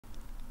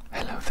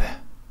Hello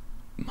there,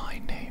 my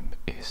name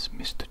is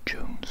Mr.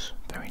 Jones.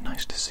 Very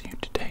nice to see you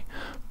today.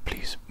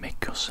 Please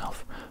make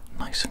yourself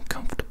nice and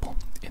comfortable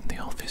in the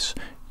office.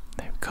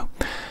 There we go.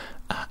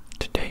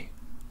 Today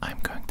I'm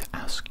going to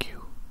ask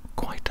you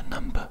quite a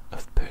number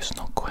of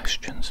personal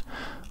questions.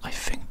 I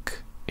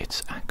think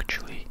it's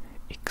actually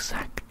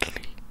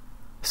exactly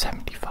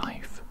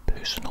 75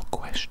 personal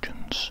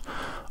questions.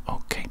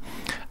 Okay,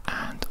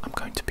 and I'm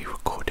going to be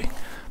recording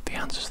the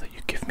answers that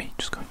you give me,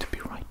 just going to be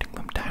writing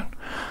them down,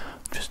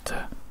 just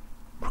to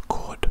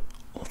record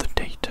all the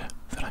data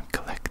that I'm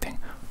collecting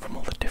from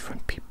all the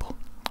different people.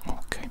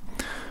 Okay,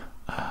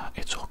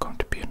 it's all going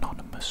to be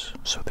anonymous,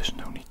 so there's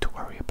no need to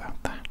worry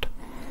about that.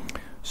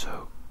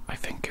 So I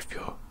think if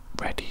you're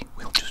ready,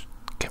 we'll just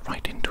get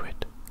right into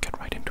it.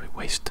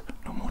 Waste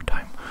no more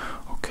time.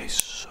 Okay,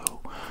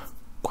 so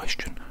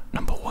question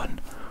number 1.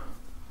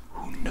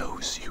 Who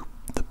knows you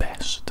the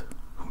best?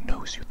 Who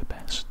knows you the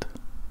best?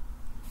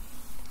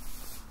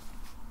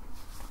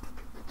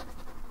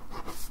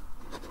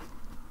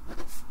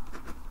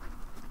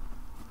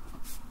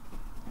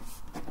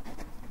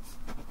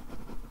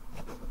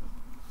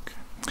 Okay,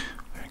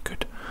 very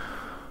good.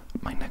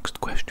 My next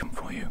question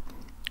for you.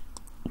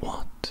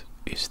 What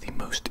is the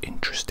most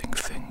interesting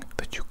thing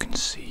that you can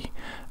see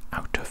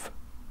out of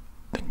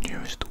the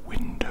nearest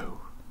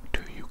window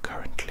to you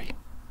currently?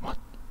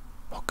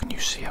 What can you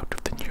see out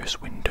of the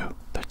nearest window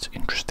that's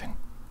interesting,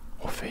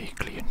 or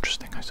vaguely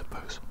interesting, I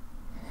suppose?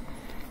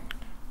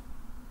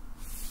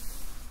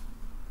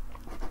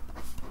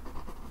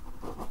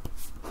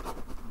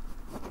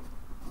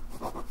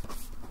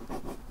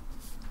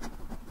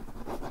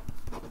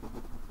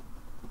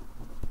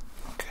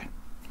 Okay,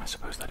 I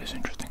suppose that is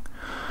interesting.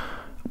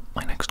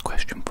 My next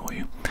question for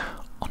you.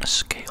 On a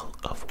scale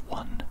of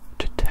 1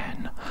 to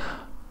 10,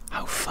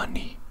 how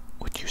funny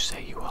would you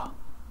say you are?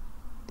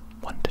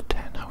 1 to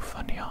 10, how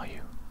funny are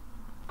you?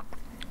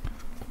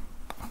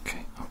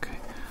 Okay.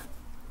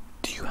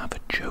 Do you have a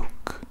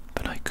joke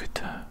that I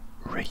could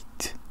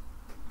rate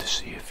to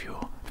see if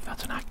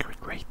that's an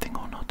accurate rating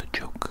or not? A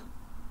joke?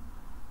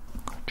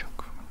 Got a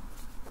joke for me.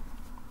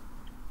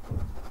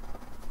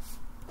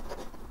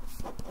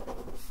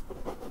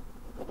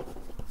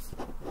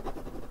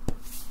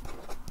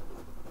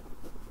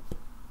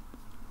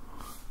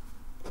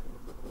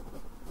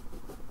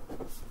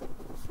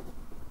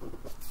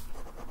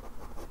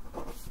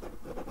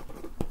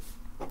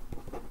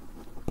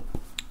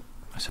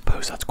 I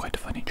suppose that's quite a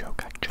funny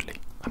joke, actually.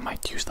 I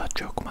might use that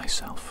joke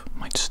myself.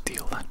 Might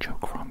steal that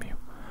joke from you.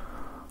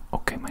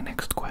 Okay, my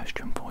next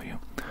question for you.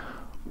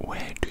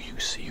 Where do you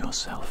see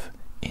yourself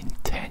in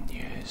 10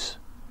 years?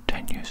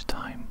 10 years'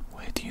 time,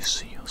 where do you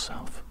see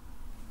yourself?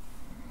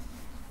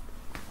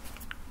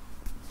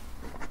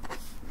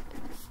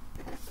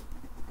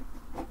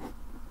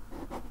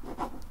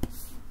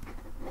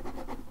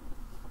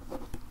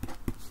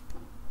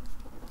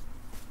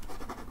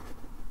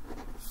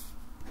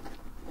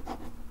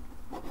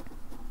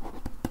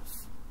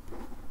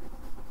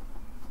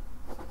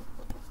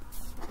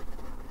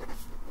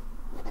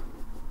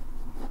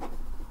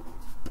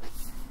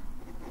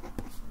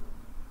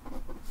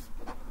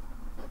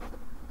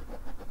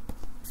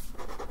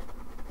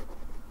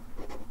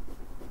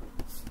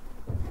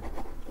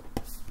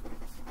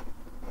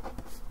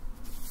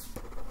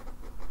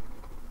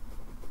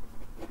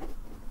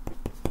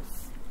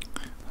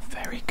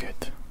 Very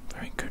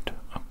good.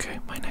 Okay,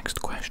 my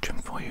next question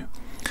for you.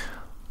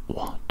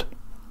 What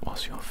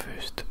was your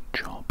first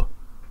job?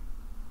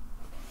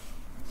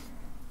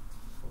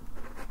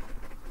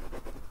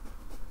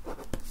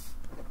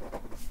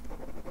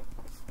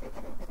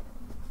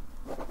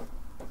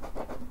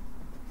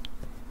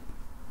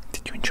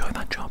 Did you enjoy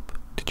that job?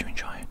 Did you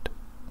enjoy it?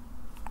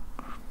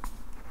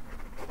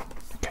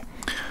 Okay.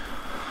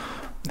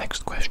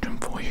 Next question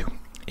for you.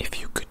 If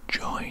you could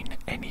join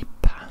any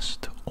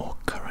past or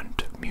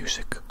current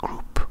music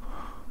group,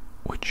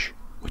 which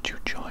would you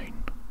join?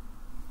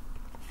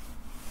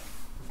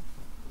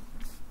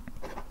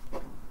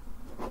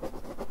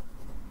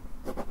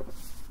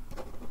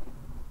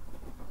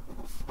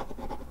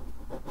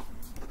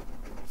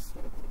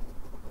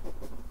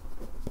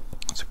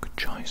 That's a good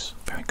choice,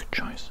 very good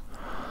choice.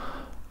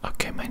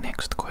 Okay, my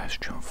next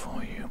question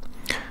for you.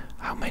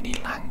 How many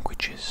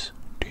languages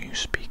do you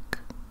speak?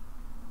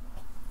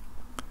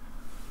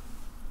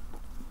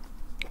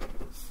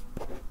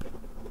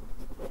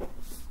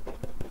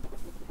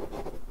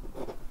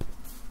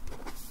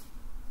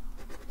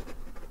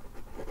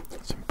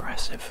 That's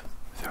impressive,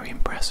 very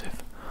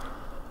impressive.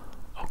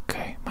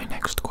 Okay, my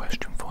next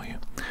question for you.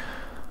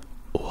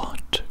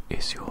 What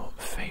is your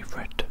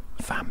favorite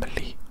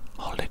family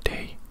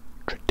holiday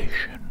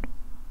tradition?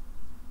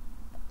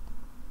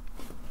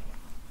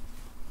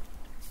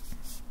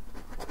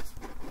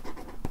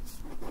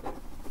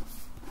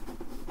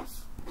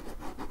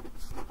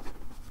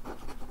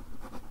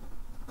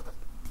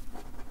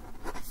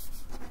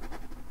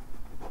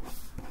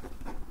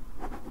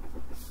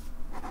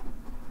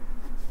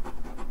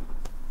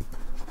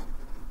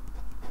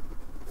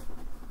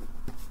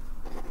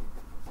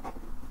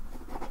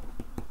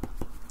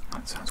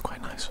 sounds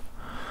quite nice.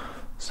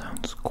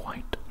 Sounds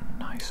quite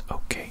nice.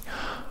 Okay.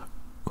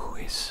 Who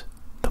is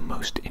the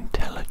most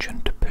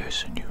intelligent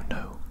person you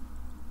know?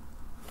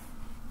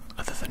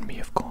 Other than me,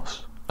 of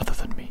course. Other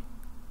than me.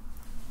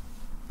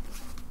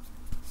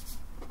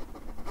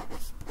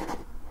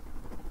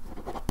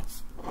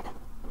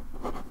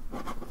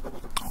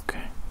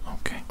 Okay,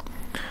 okay.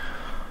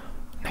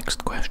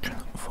 Next question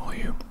for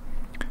you.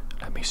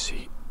 Let me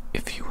see.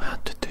 If you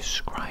had to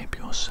describe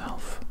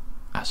yourself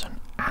as an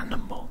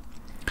animal,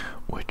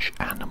 which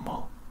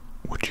animal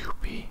would you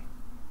be?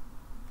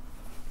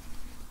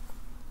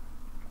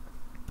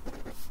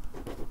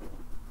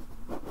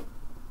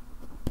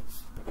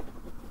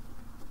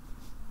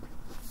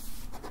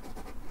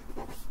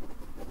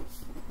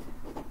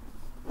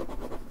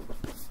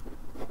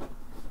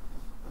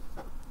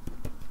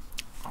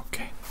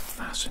 Okay,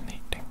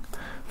 fascinating,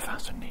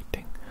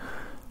 fascinating.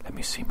 Let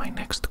me see my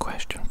next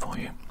question for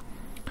you.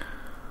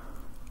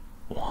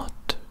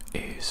 What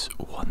is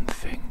one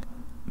thing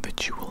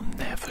that you will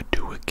never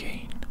do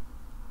again?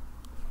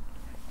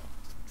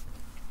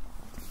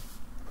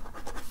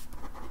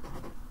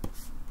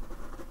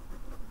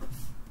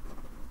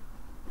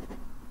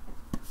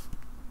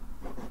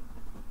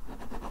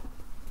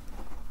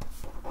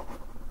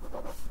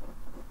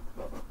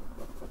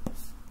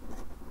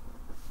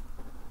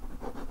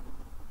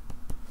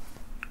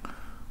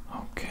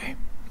 Okay,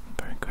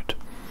 very good.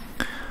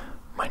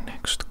 My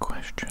next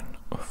question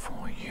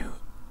for you: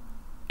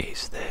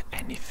 is there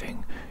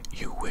anything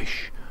you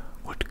wish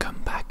would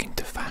come back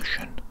into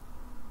fashion?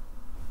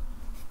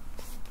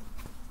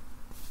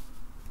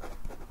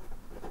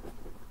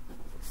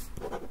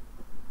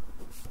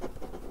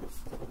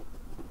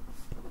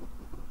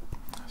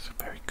 That's a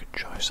very good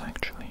choice,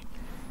 actually.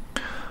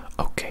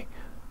 Okay,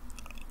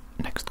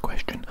 next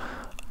question.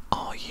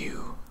 Are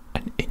you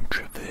an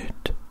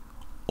introvert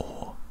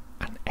or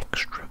an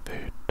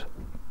extrovert?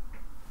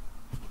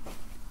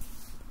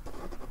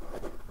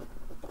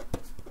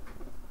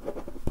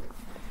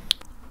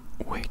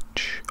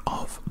 Which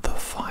of the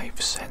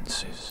 5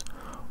 senses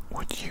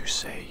would you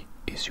say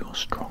is your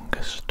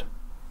strongest?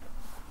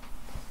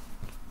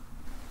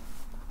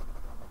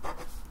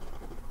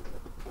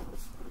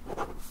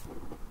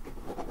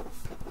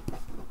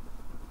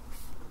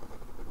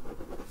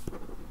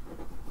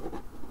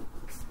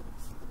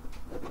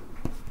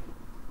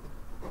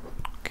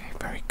 Okay,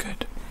 very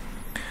good.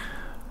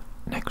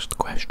 Next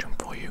question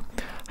for you.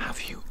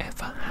 Have you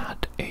ever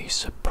had a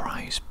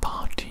surprise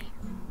party?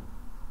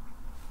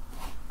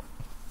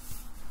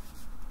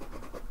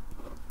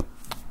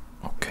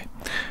 Okay,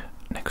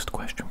 next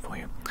question for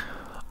you.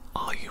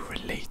 Are you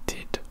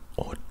related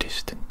or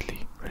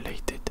distantly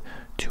related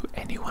to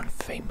anyone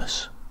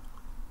famous?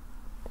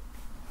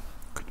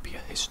 Could be a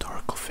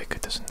historical figure,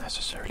 doesn't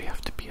necessarily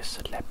have to be a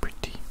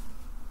celebrity.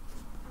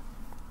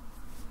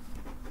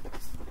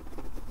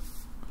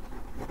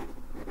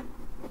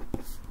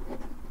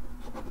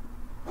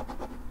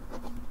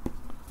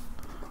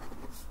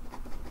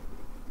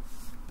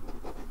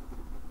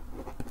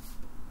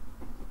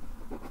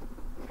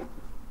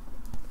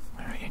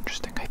 Very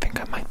interesting. I think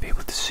I might be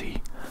able to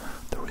see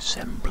the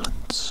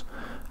resemblance.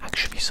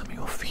 Actually, some of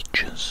your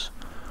features,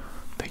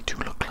 they do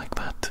look like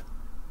that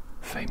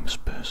famous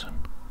person.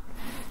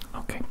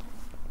 Okay.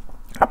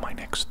 My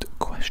next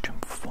question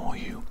for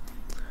you.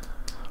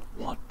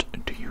 What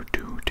do you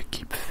do to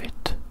keep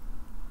fit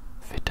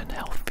and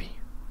healthy?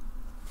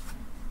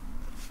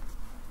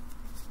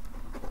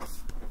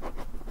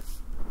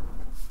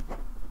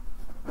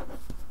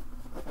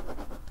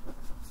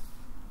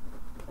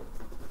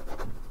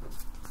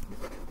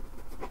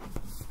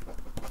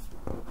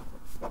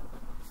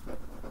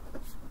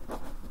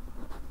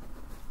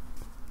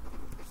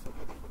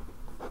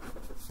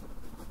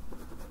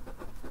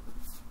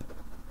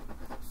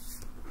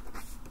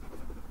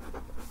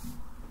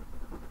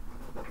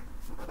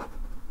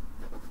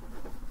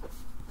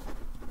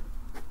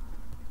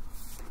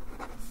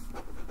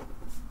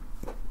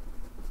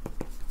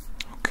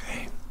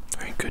 Okay,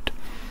 very good.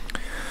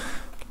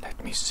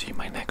 Let me see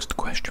my next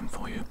question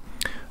for you.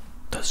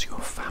 Does your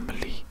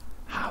family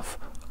have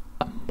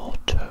a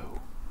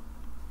motto?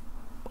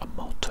 A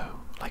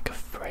motto, like a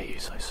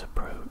phrase, I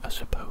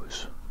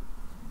suppose.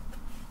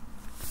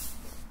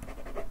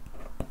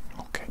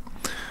 Okay.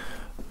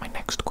 My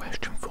next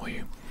question for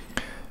you.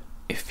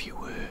 If you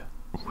were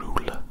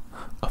ruler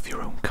of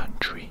your own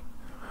country,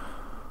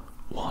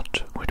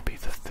 what would be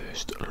the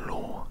first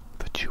law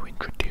that you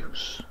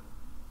introduce?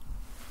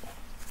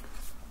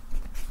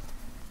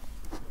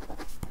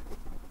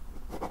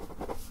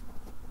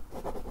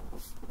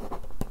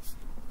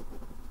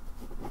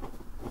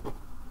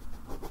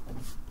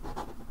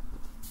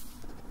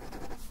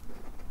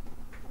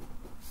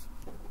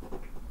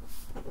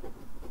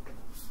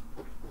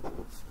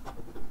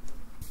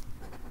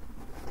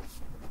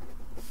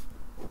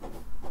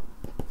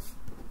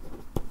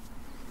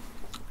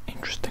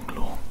 Interesting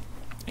law.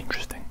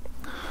 Interesting.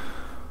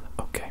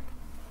 Okay.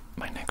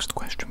 My next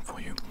question for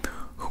you.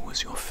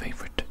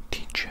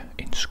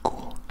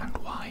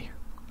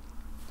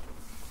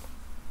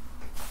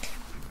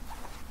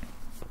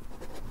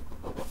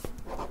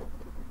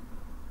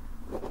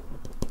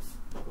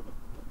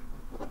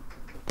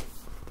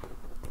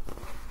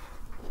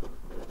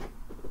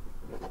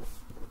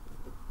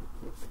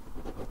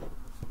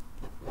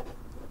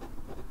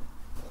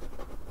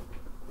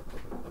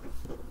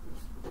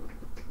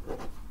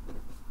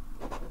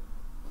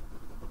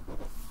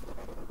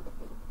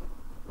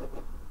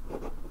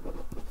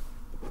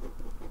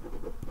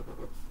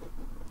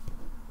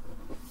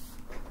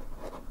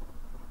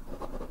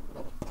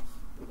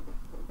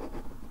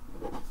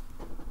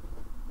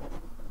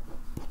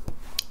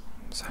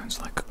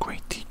 Sounds like a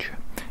great teacher,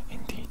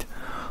 indeed.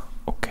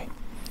 Okay,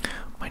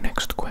 my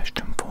next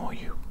question for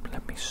you.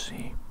 Let me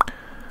see.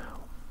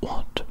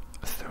 What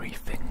 3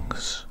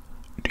 things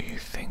do you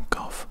think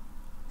of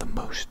the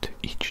most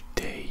each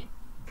day?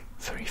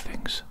 3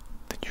 things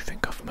that you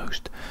think of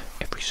most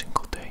every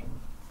single day.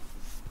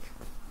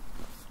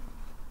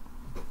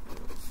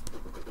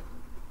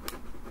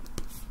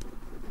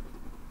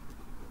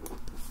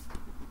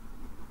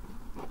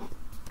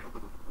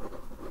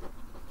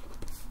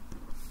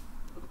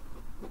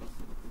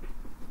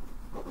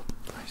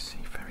 I see,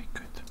 very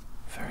good,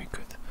 very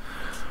good.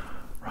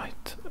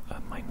 Right,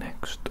 my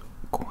next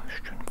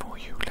question for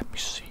you, let me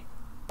see.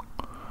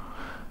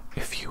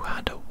 If you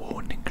had a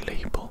warning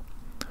label,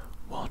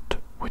 what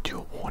would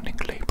your warning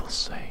label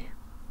say?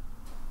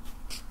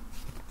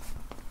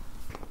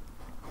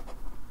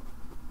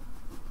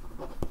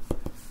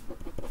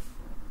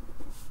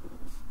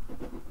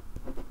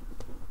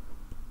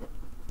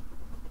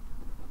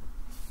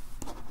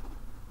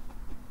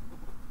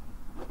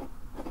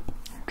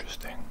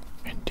 Interesting,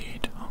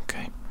 indeed.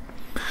 Okay,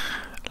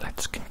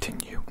 let's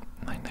continue.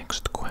 My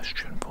next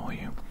question for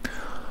you.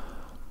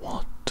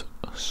 What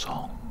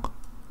song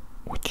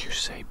would you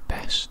say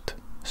best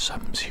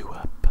sums you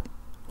up?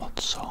 What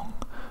song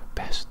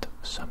best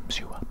sums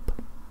you up?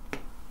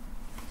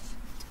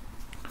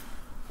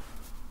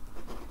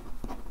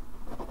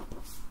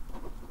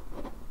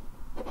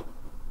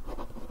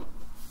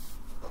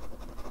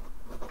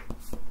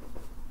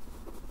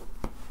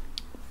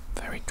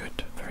 Very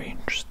good, very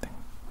interesting.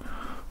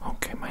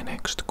 Okay, my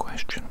next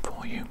question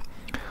for you.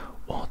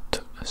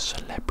 What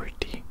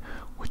celebrity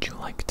would you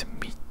like to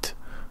meet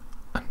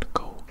and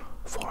go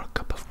for a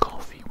cup of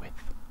coffee with?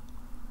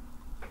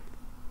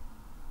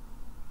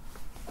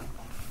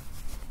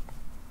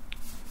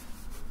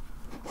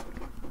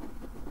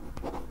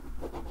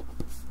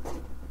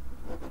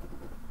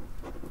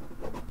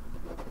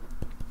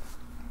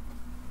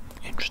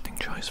 Interesting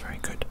choice, very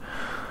good.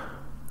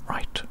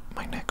 Right,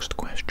 my next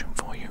question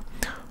for you.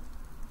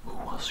 Who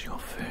was your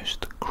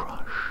first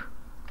crush?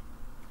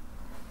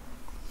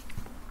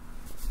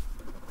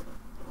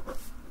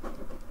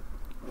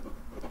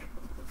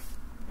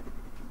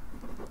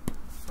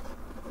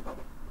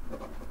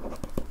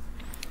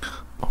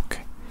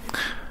 Okay,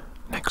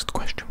 next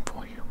question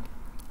for you.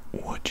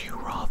 Would you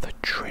rather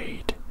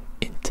trade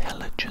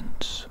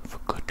intelligence for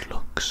good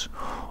looks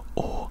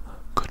or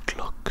good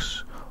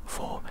looks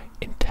for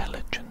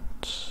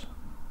intelligence?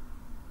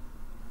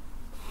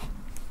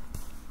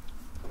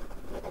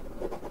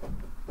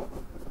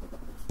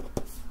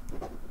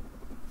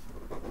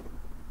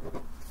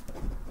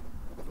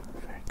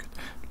 Very good.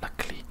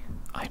 Luckily,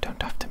 I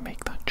don't have to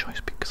make that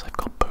choice because I've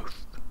got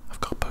both. I've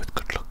got both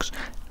good looks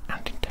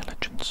and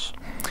intelligence.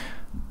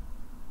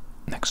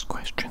 Next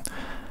question.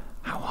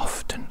 How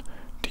often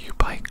do you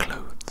buy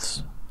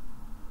clothes?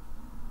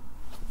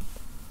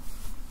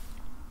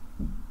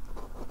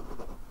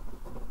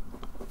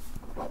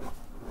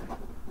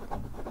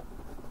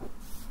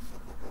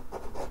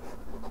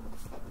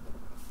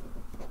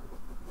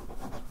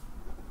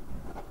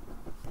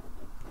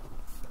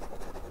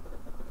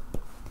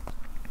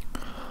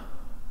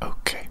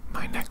 Okay,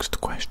 my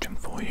next question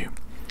for you.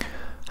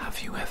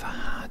 Have you ever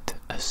had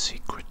a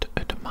secret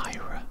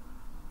admirer?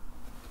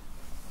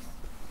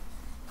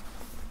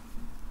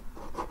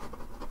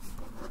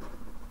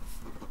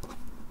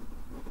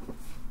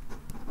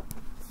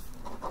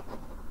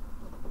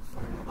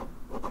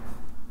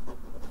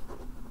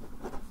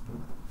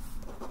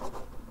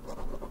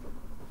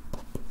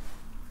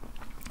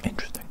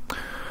 Interesting.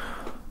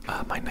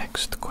 My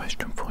next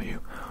question for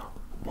you.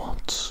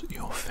 What's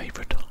your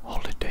favorite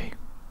holiday?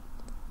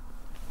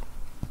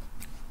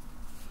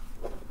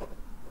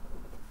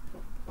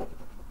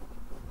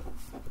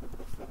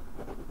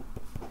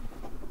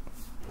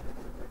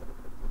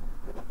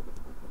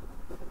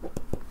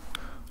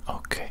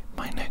 Okay,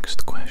 my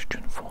next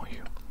question for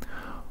you.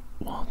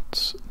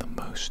 What's the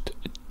most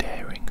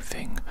daring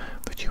thing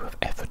that you have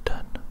ever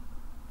done?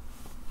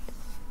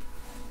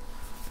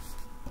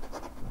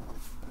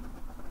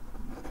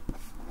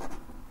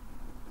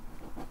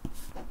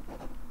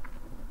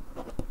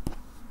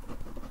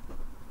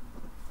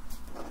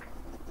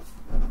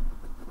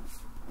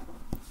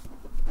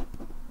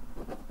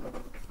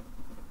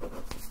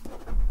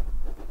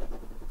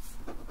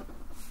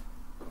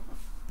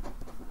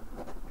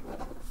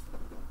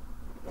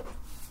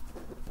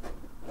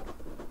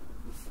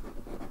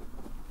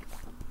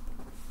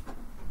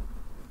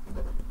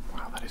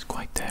 Wow, that is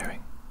quite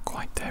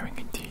daring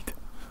indeed.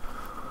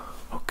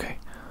 Okay,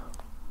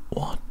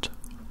 what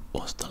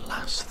was the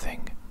last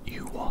thing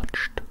you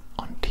watched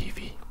on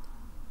TV?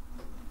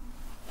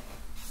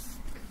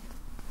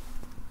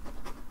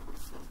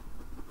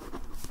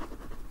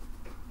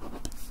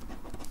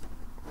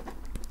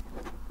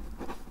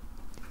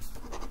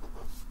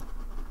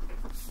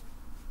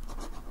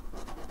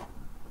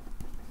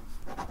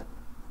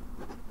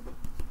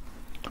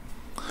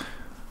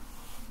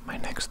 My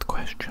next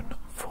question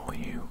for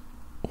you.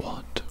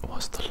 What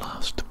was the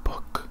last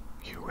book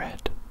you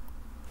read?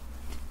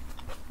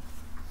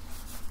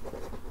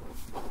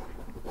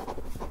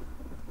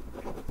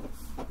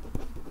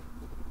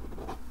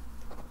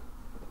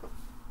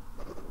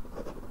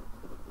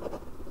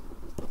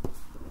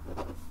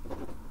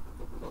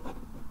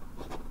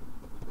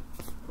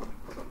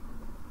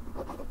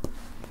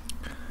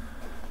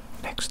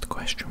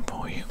 question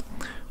for you.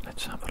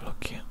 Let's have a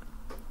look here.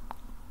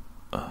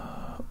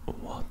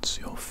 What's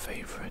your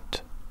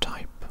favorite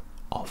type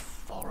of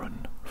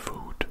foreign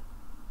food?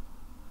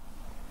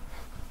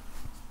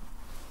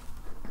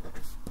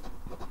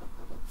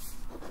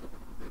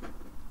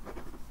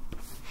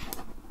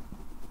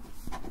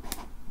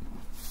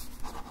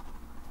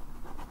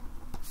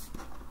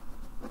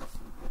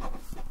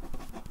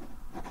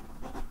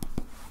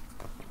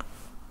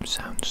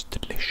 Sounds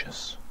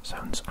delicious.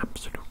 Sounds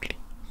absolutely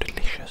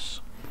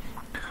delicious.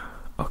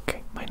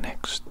 Okay, my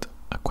next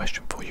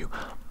question for you.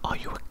 Are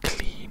you a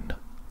clean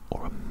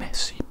or a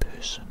messy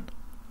person?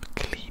 A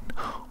clean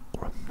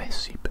or a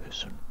messy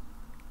person?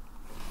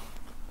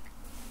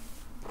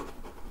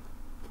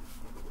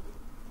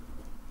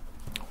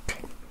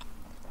 Okay.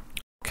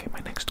 Okay, my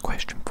next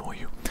question for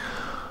you.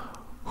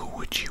 Who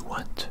would you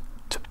want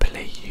to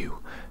play you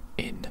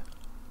in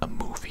a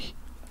movie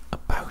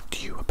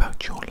about you,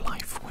 about your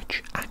life?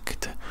 Which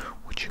actor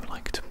would you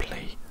like to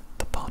play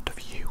the part of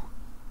you?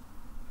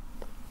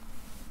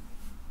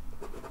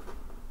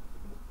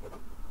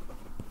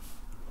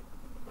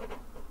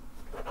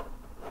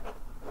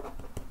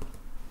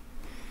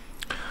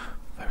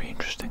 Very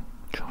interesting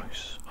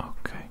choice.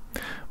 Okay.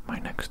 My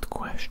next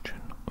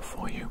question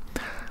for you.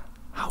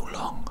 How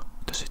long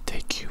does it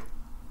take you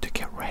to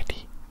get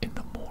ready in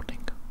the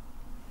morning?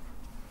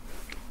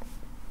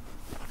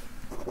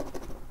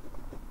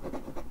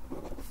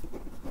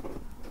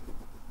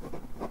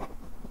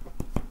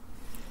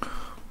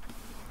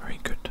 Very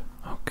good.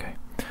 Okay.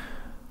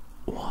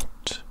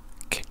 What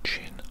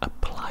kitchen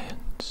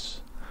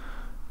appliance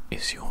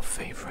is your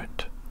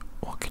favorite?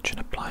 What kitchen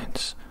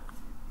appliance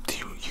do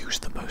you use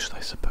the most, I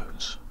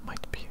suppose?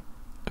 Might be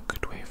a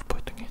good way of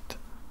putting it.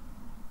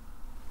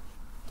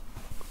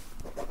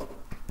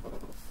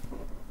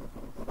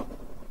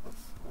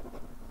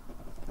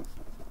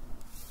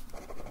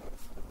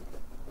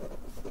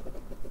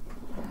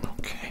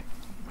 Okay,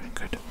 very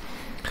good.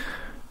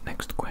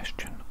 Next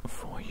question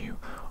for you.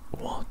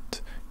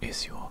 What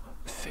is your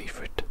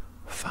favorite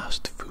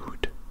fast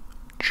food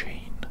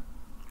chain?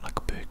 Like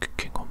Burger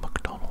King or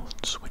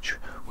McDonald's? Which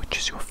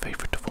is your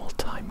favorite of all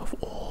time of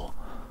all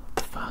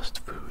the fast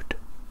food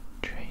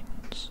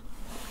chains?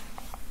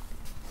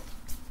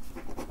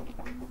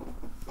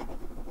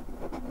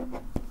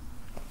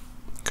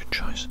 Good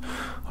choice.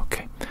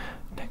 Okay,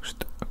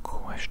 next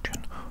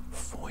question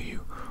for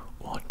you.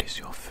 What is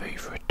your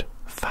favorite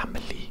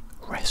family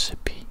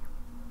recipe?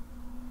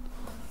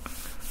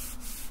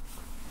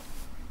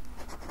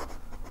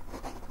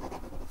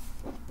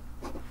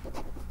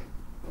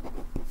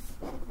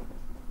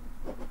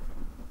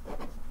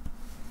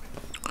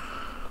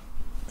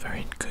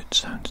 Very good,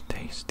 sounds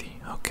tasty.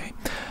 Okay,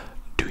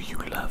 do you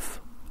love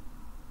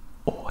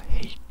or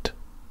hate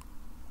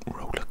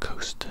roller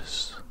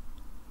coasters?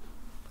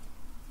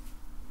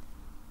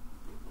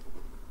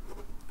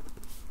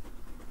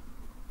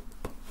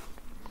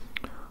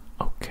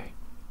 Okay,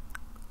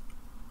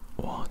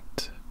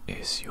 what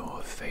is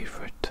your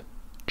favorite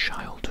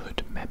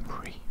childhood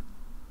memory?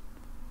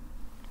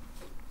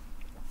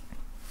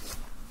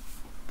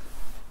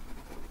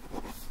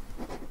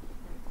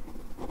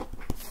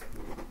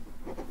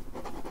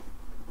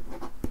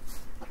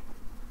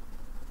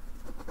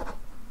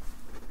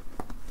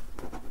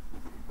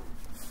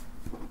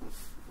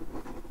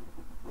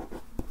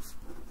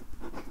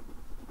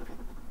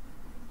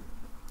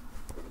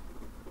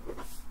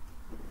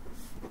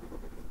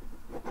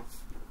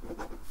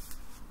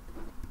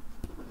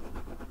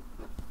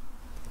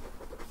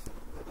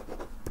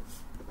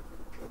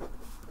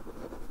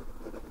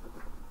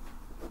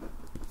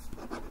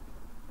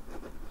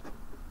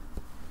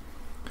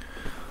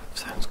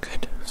 Sounds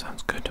good,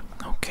 sounds good.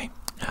 Okay,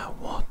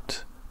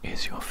 what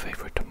is your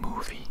favorite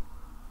movie?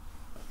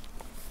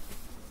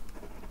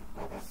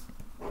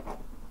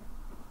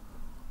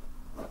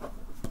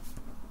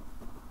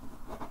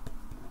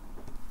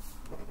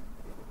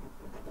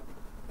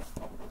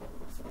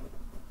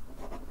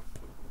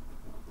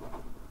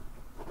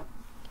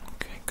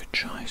 Okay, good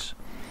choice.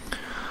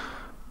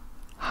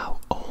 How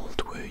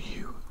old were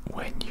you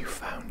when you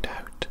found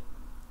out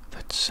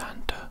that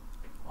Santa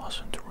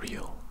wasn't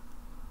real?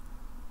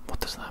 What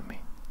does that mean?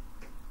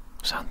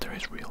 Santa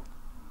is real.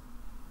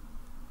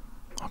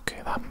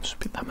 Okay,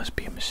 that must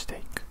be a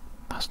mistake.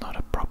 That's not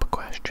a proper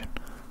question.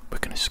 We're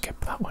gonna skip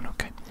that one,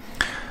 okay?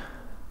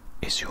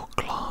 Is your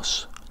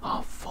glass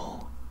half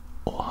full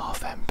or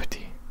half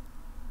empty?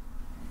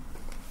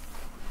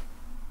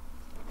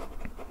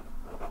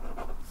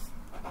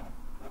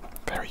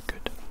 Very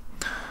good.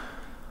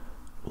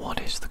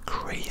 What is the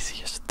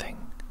craziest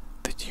thing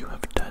that you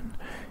have done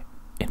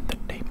in the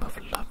name of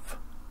love?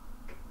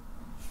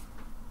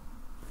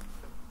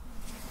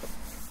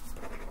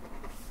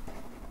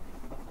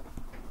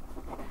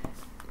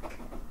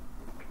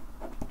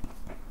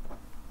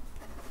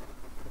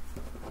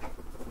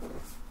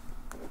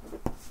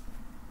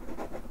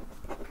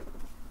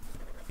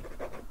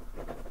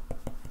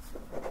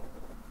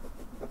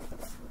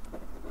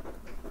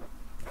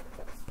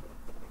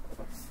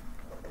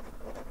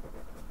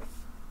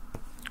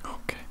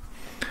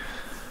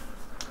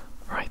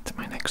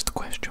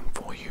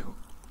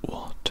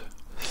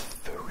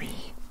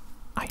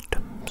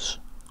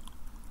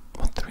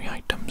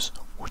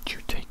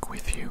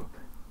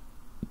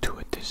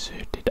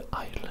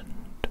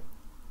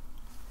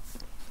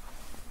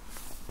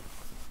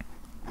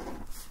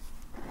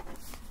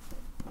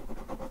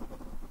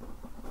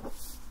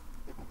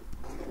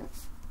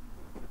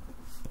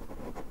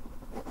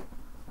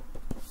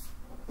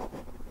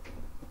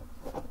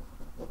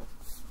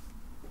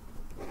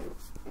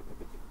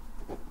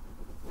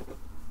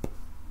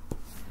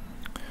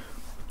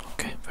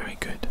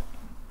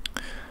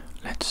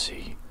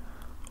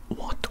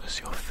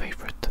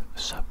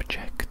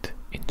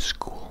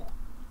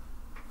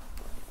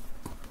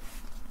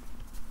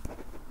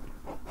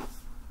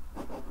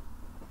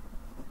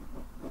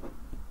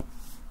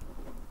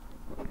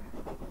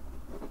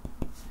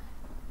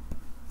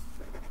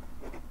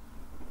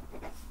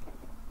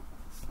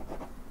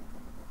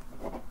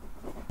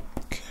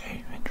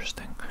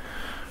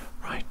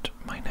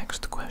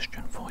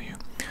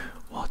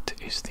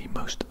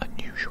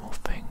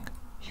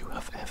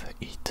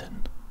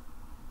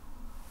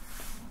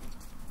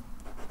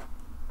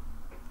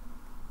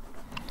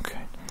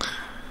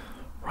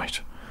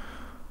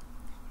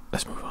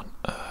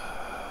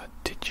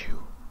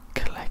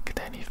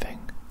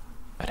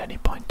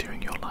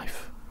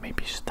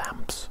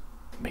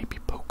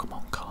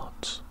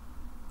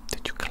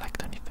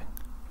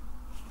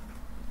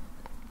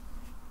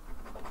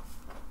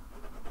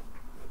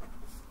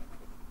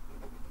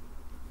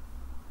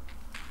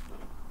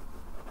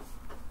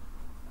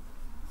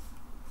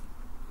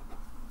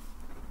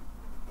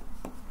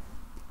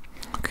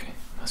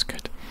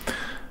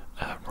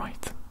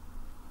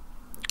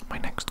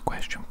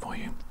 question for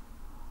you.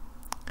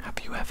 Have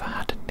you ever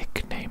had a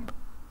nickname?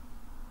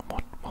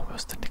 What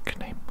was the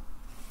nickname?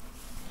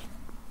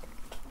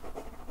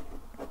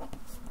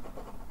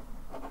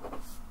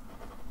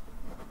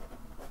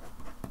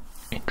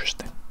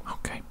 Interesting.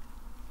 Okay.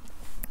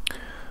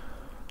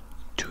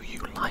 Do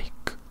you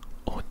like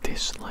or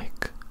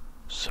dislike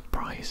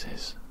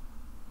surprises?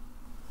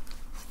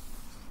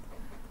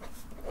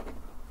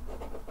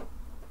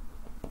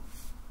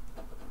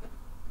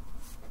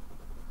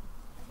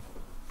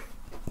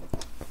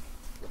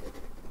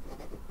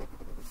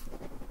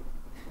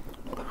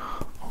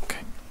 Okay.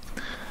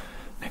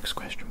 Next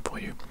question for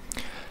you.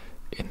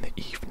 In the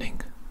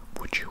evening,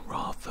 would you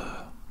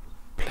rather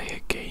play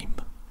a game,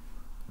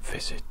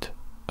 visit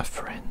a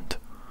friend,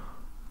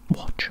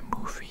 watch a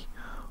movie,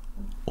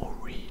 or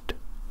read?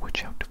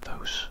 Which out of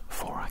those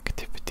 4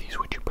 activities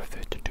would you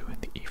prefer to do in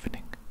the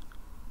evening?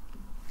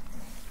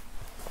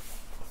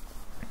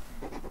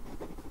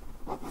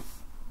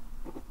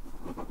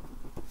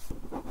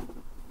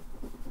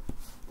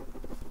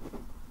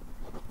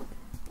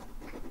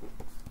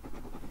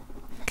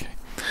 Okay,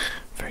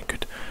 very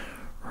good.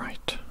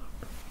 Right.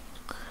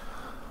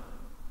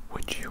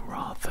 Would you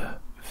rather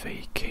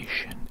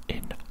vacation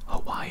in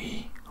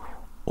Hawaii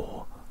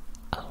or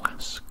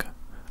Alaska,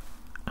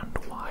 and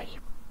why?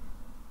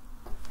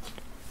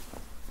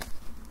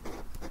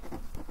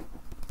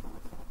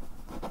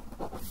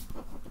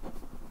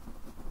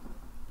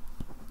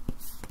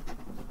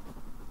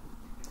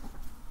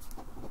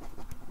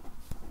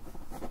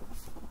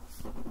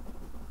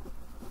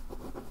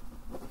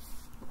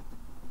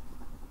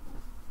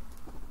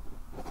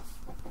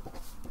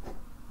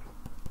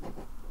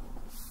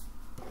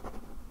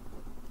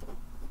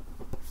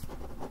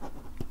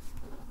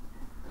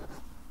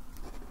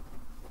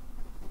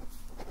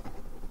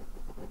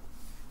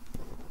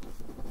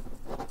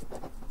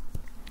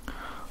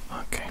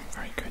 Okay,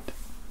 very good.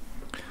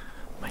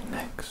 My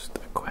next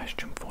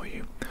question for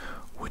you.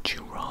 Would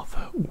you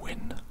rather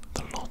win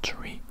the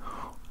lottery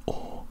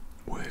or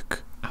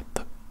work at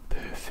the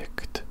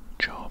perfect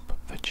job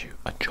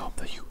a job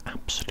that you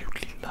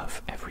absolutely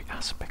love every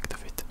aspect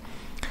of it,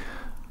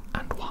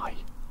 and why?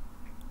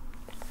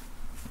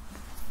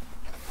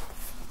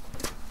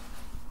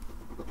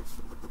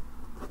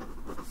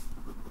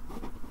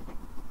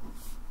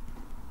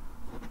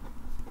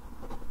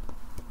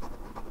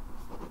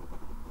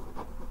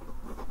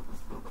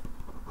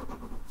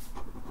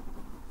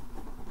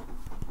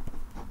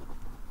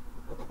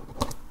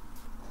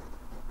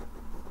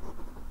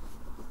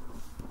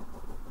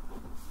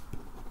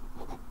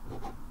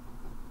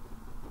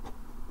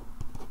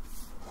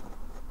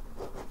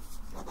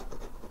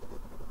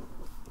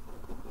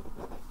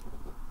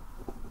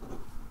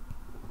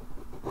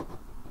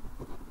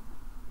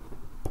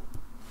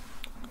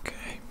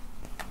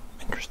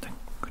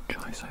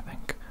 I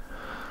think.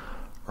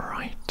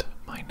 Right,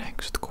 my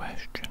next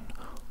question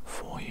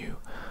for you.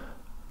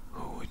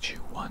 Who would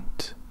you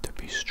want to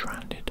be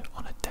stranded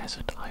on a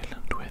desert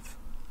island with?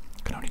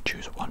 You can only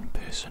choose one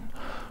person.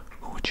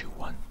 Who would you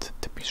want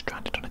to be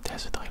stranded on a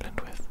desert island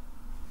with?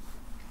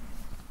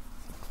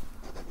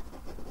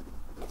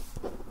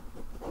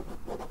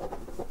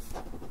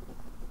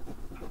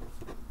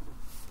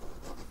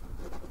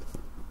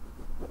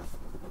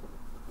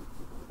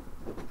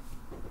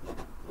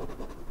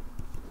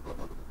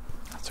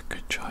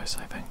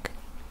 I think.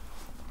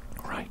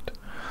 Right.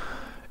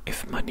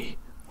 If money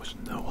was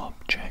no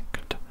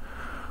object,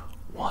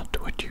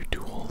 what would you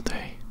do all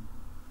day?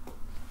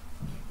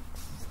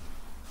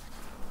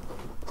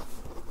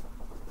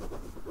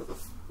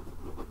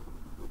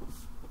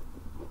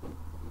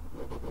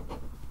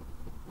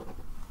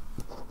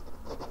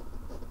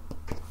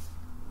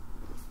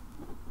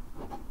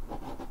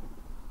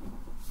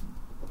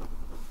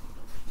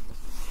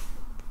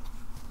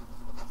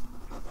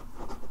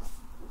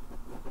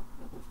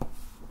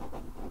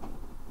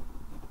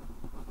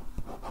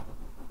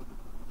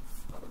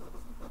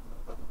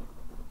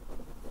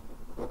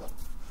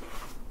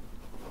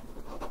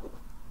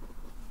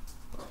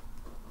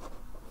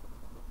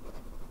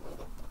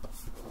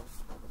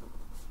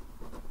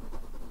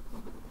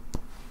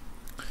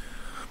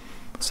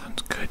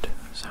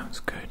 Sounds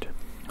good.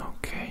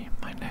 Okay,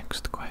 my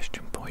next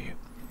question for you.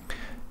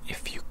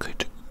 If you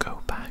could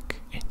go back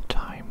in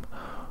time,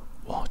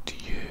 what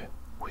year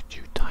would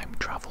you time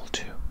travel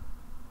to?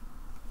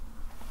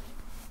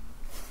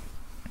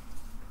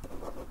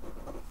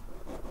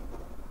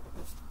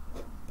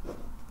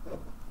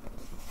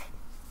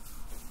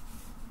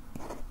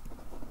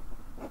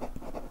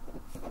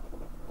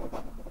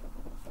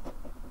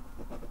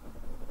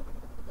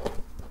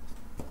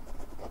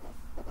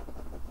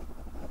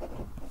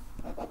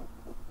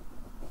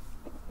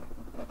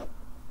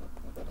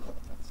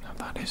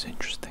 Is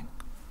interesting,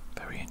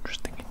 very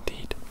interesting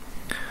indeed.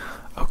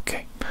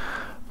 Okay,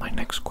 my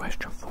next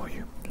question for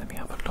you. Let me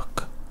have a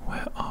look.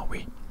 Where are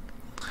we?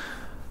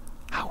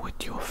 How would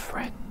your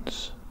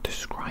friends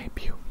describe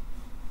you?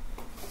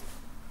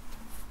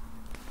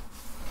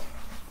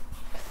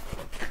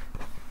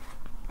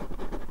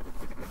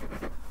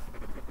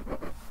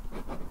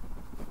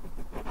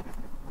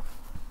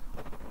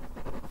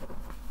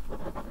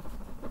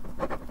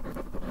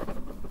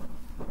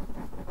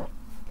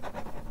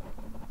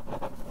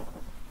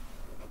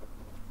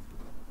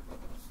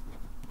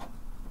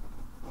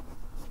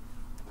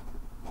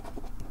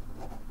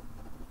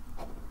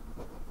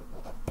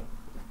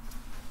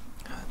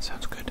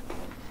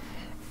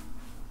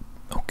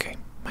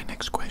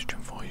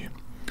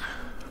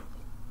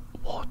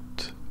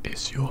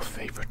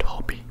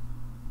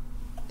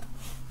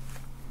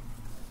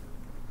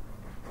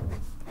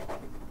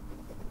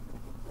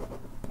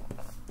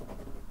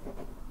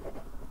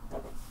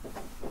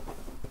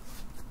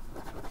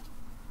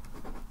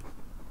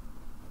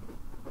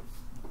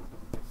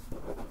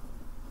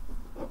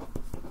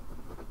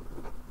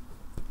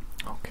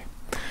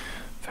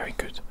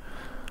 Very good.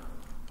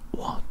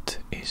 What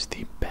is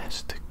the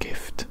best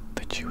gift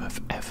that you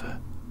have ever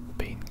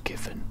been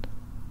given?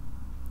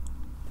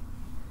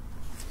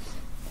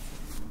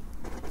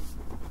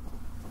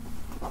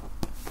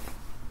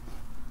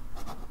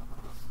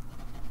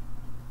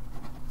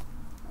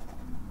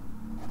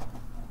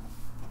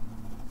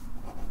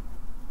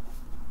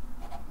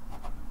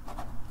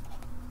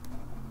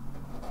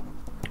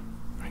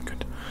 Very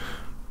good.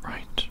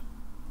 Right.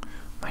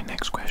 My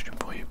next question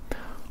for you.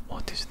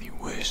 What is the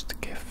worst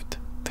gift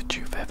that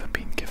you've ever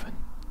been given?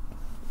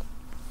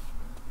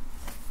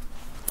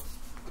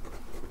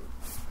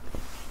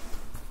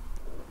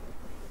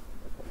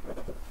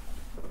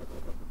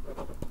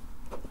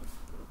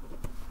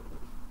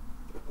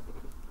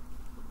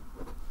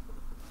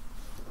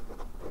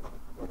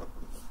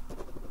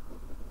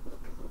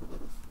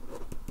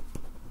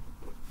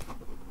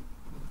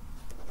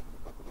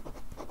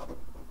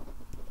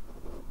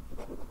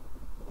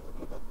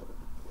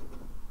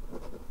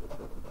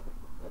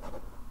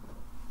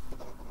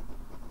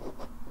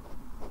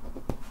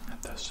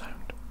 That does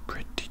sound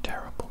pretty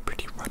terrible,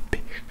 pretty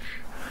rubbish.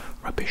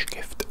 Rubbish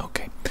gift.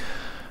 Okay.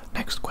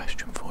 Next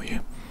question for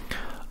you.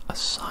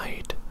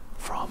 Aside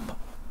from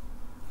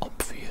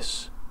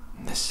obvious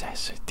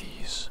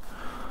necessities,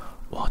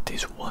 what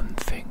is one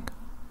thing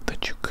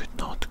that you could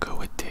not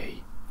go a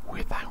day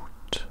without?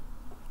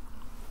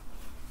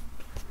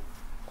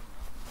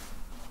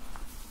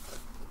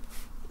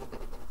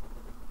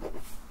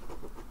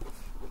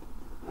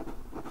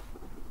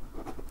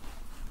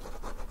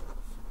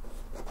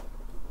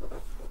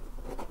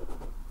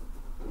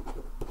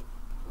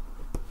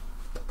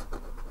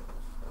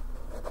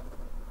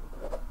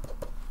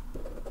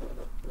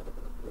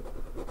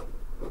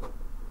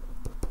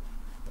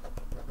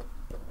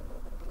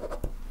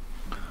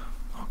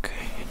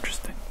 Okay,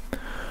 interesting.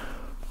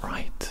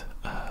 Right,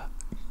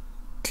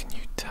 can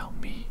you tell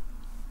me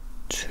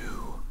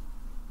two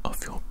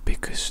of your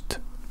biggest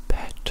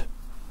pet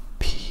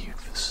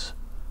peeves?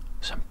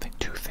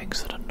 Two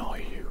things that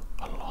annoy you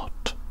a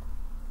lot.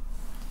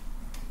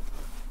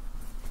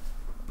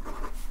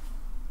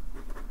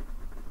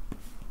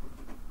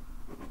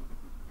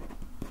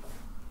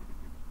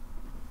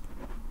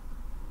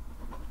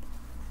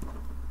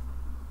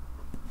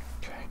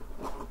 Okay.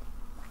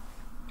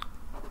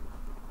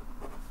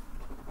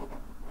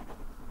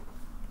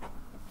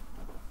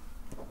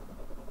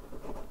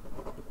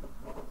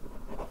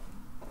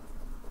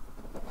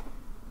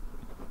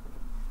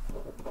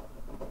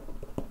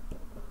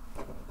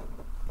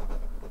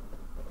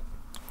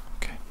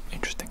 Okay,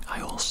 interesting.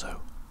 I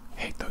also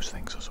hate those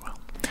things as well.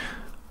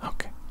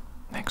 Okay,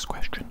 next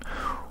question.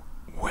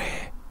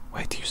 Where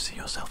do you see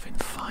yourself in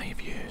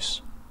 5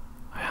 years?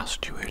 I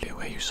asked you earlier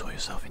where you saw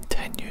yourself in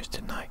 10 years,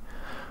 didn't I?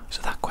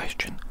 So that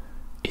question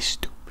is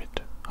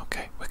stupid.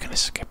 Okay, we're gonna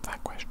skip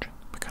that question.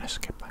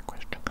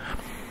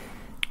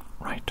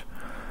 Right.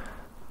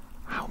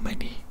 How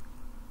many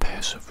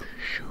pairs of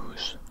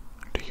shoes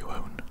do you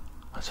own?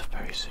 That's a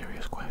very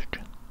serious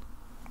question.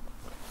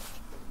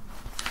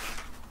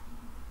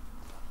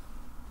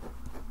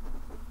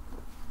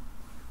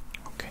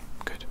 Okay,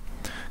 good.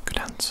 Good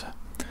answer.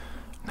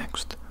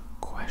 Next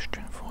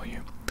question for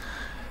you.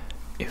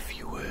 If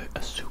you were a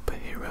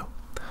superhero,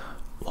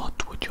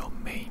 what would your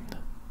main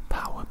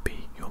power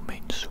be? Your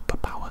main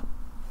superpower?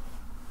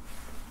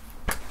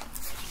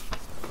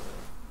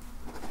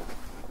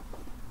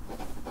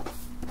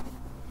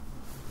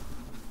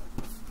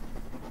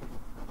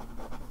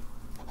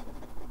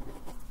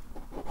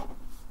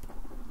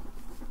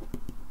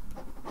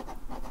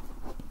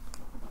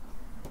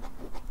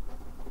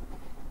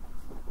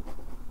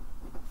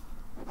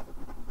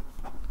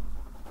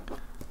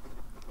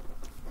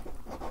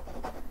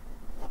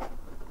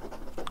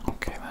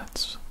 Okay,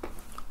 that's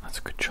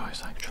a good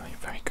choice actually,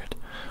 very good.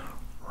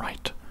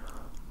 Right,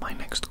 my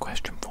next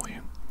question for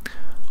you.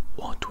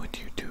 What would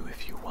you do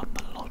if you won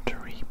the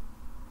lottery?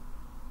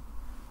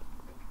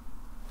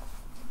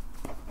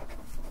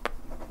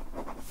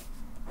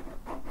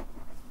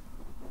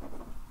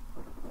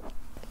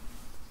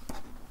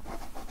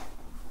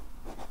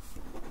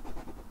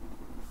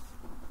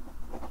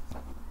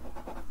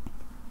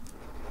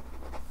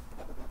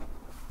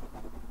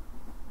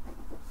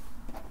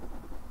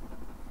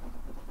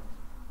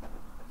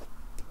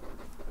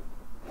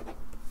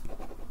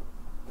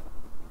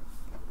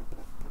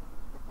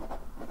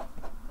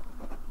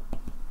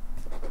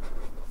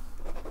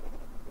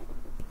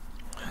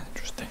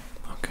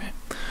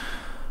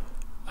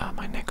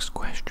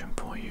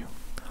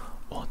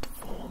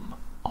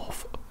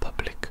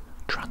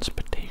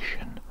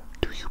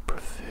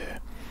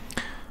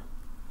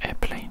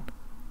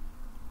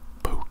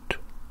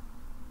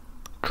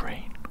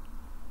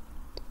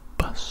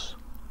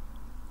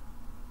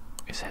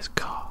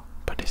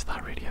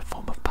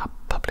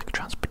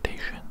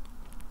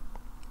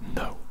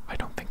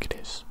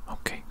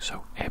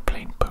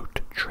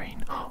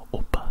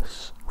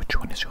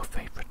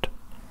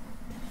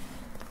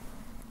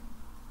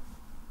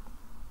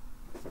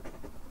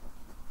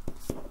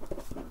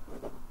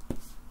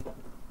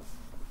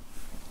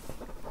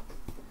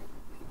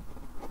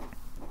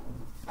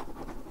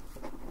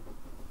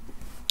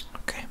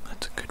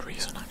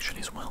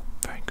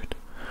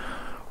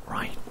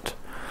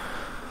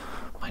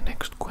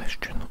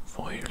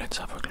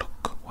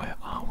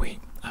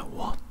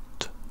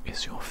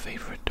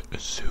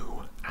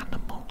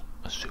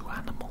 zoo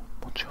animal.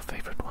 What's your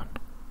favourite one?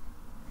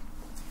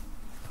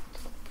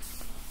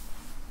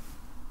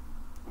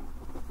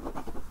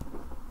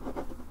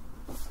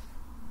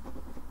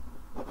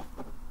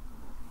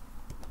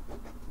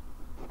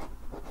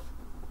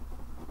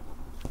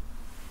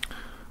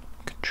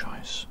 Good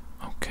choice.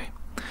 Okay.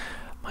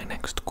 My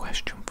next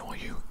question for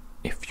you: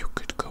 if you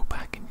could go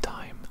back in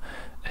time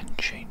and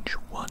change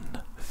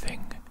one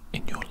thing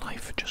in your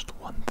life, just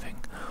one thing,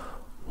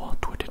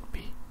 what would it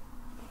be?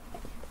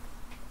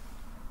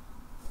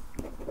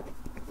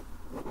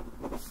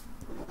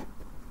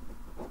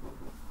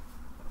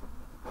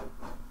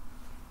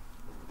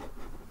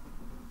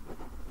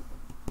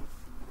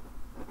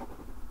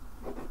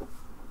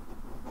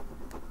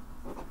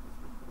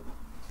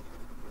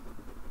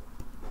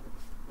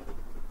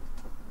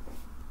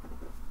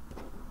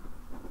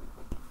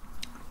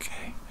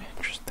 Okay,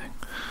 interesting.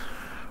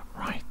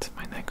 Right,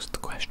 my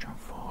next question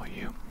for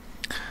you.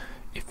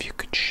 If you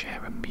could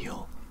share a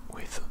meal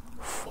with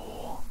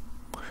four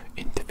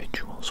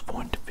individuals,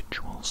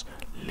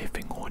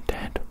 living or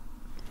dead,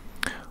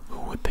 who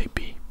would they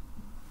be?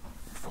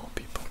 Four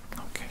people.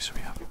 Okay, so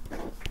we have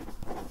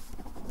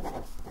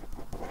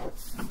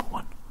number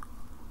one,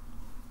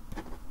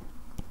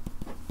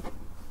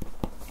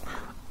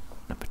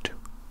 number two,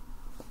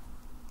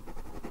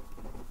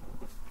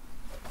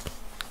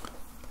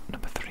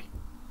 number three,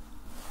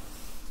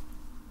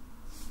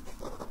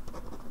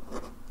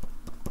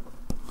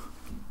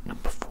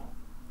 number four.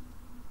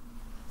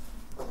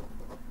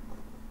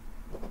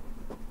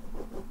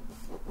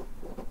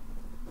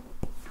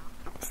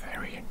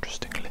 Very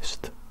interesting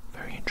list.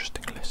 Very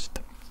interesting list.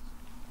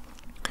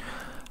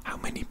 How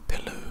many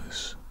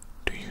pillows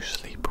do you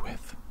sleep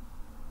with?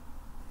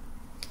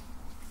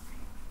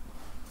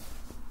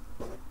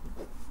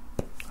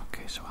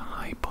 Okay, so a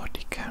high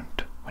body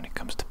count when it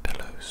comes to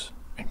pillows.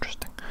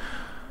 Interesting.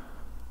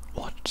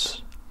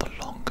 What's the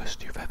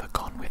longest you've ever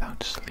gone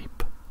without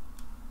sleep?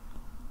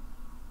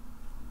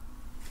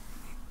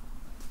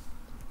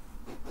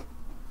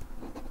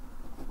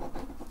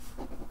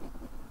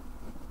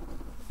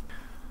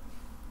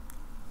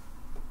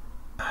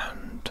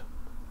 And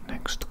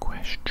next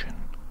question,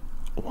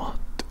 what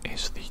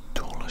is the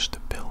tallest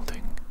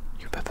building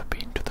you've ever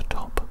been to the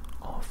top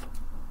of?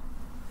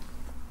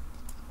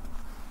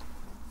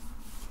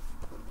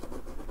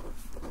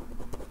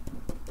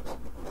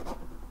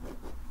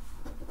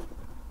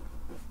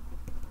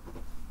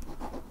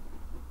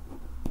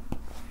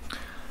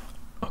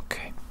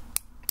 Okay,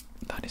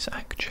 that is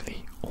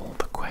actually all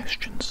the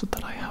questions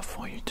that I have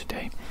for you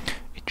today.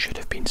 It should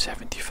have been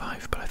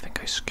 75, but I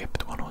think I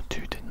skipped one or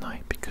two, didn't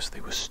I? Because they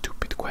were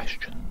stupid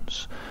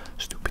questions.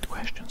 Stupid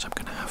questions. I'm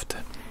going to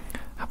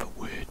have a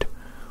word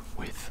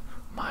with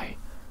my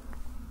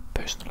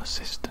personal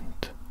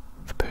assistant,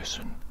 the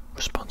person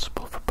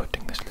responsible for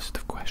putting this list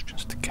of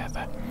questions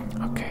together.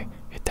 Okay,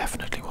 it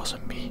definitely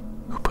wasn't me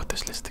who put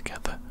this list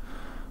together.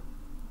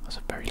 That's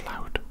a very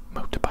loud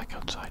motorbike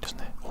outside,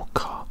 isn't it? Or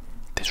car.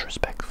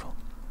 Disrespectful.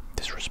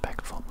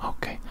 Disrespectful.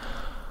 Okay.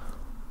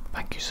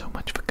 Thank you so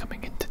much for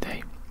coming in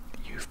today.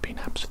 You've been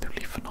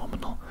absolutely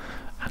phenomenal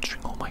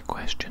answering all my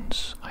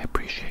questions. I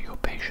appreciate your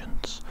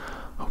patience.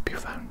 Hope you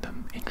found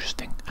them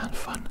interesting and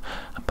fun,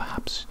 and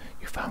perhaps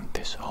you found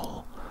this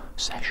whole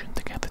session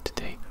together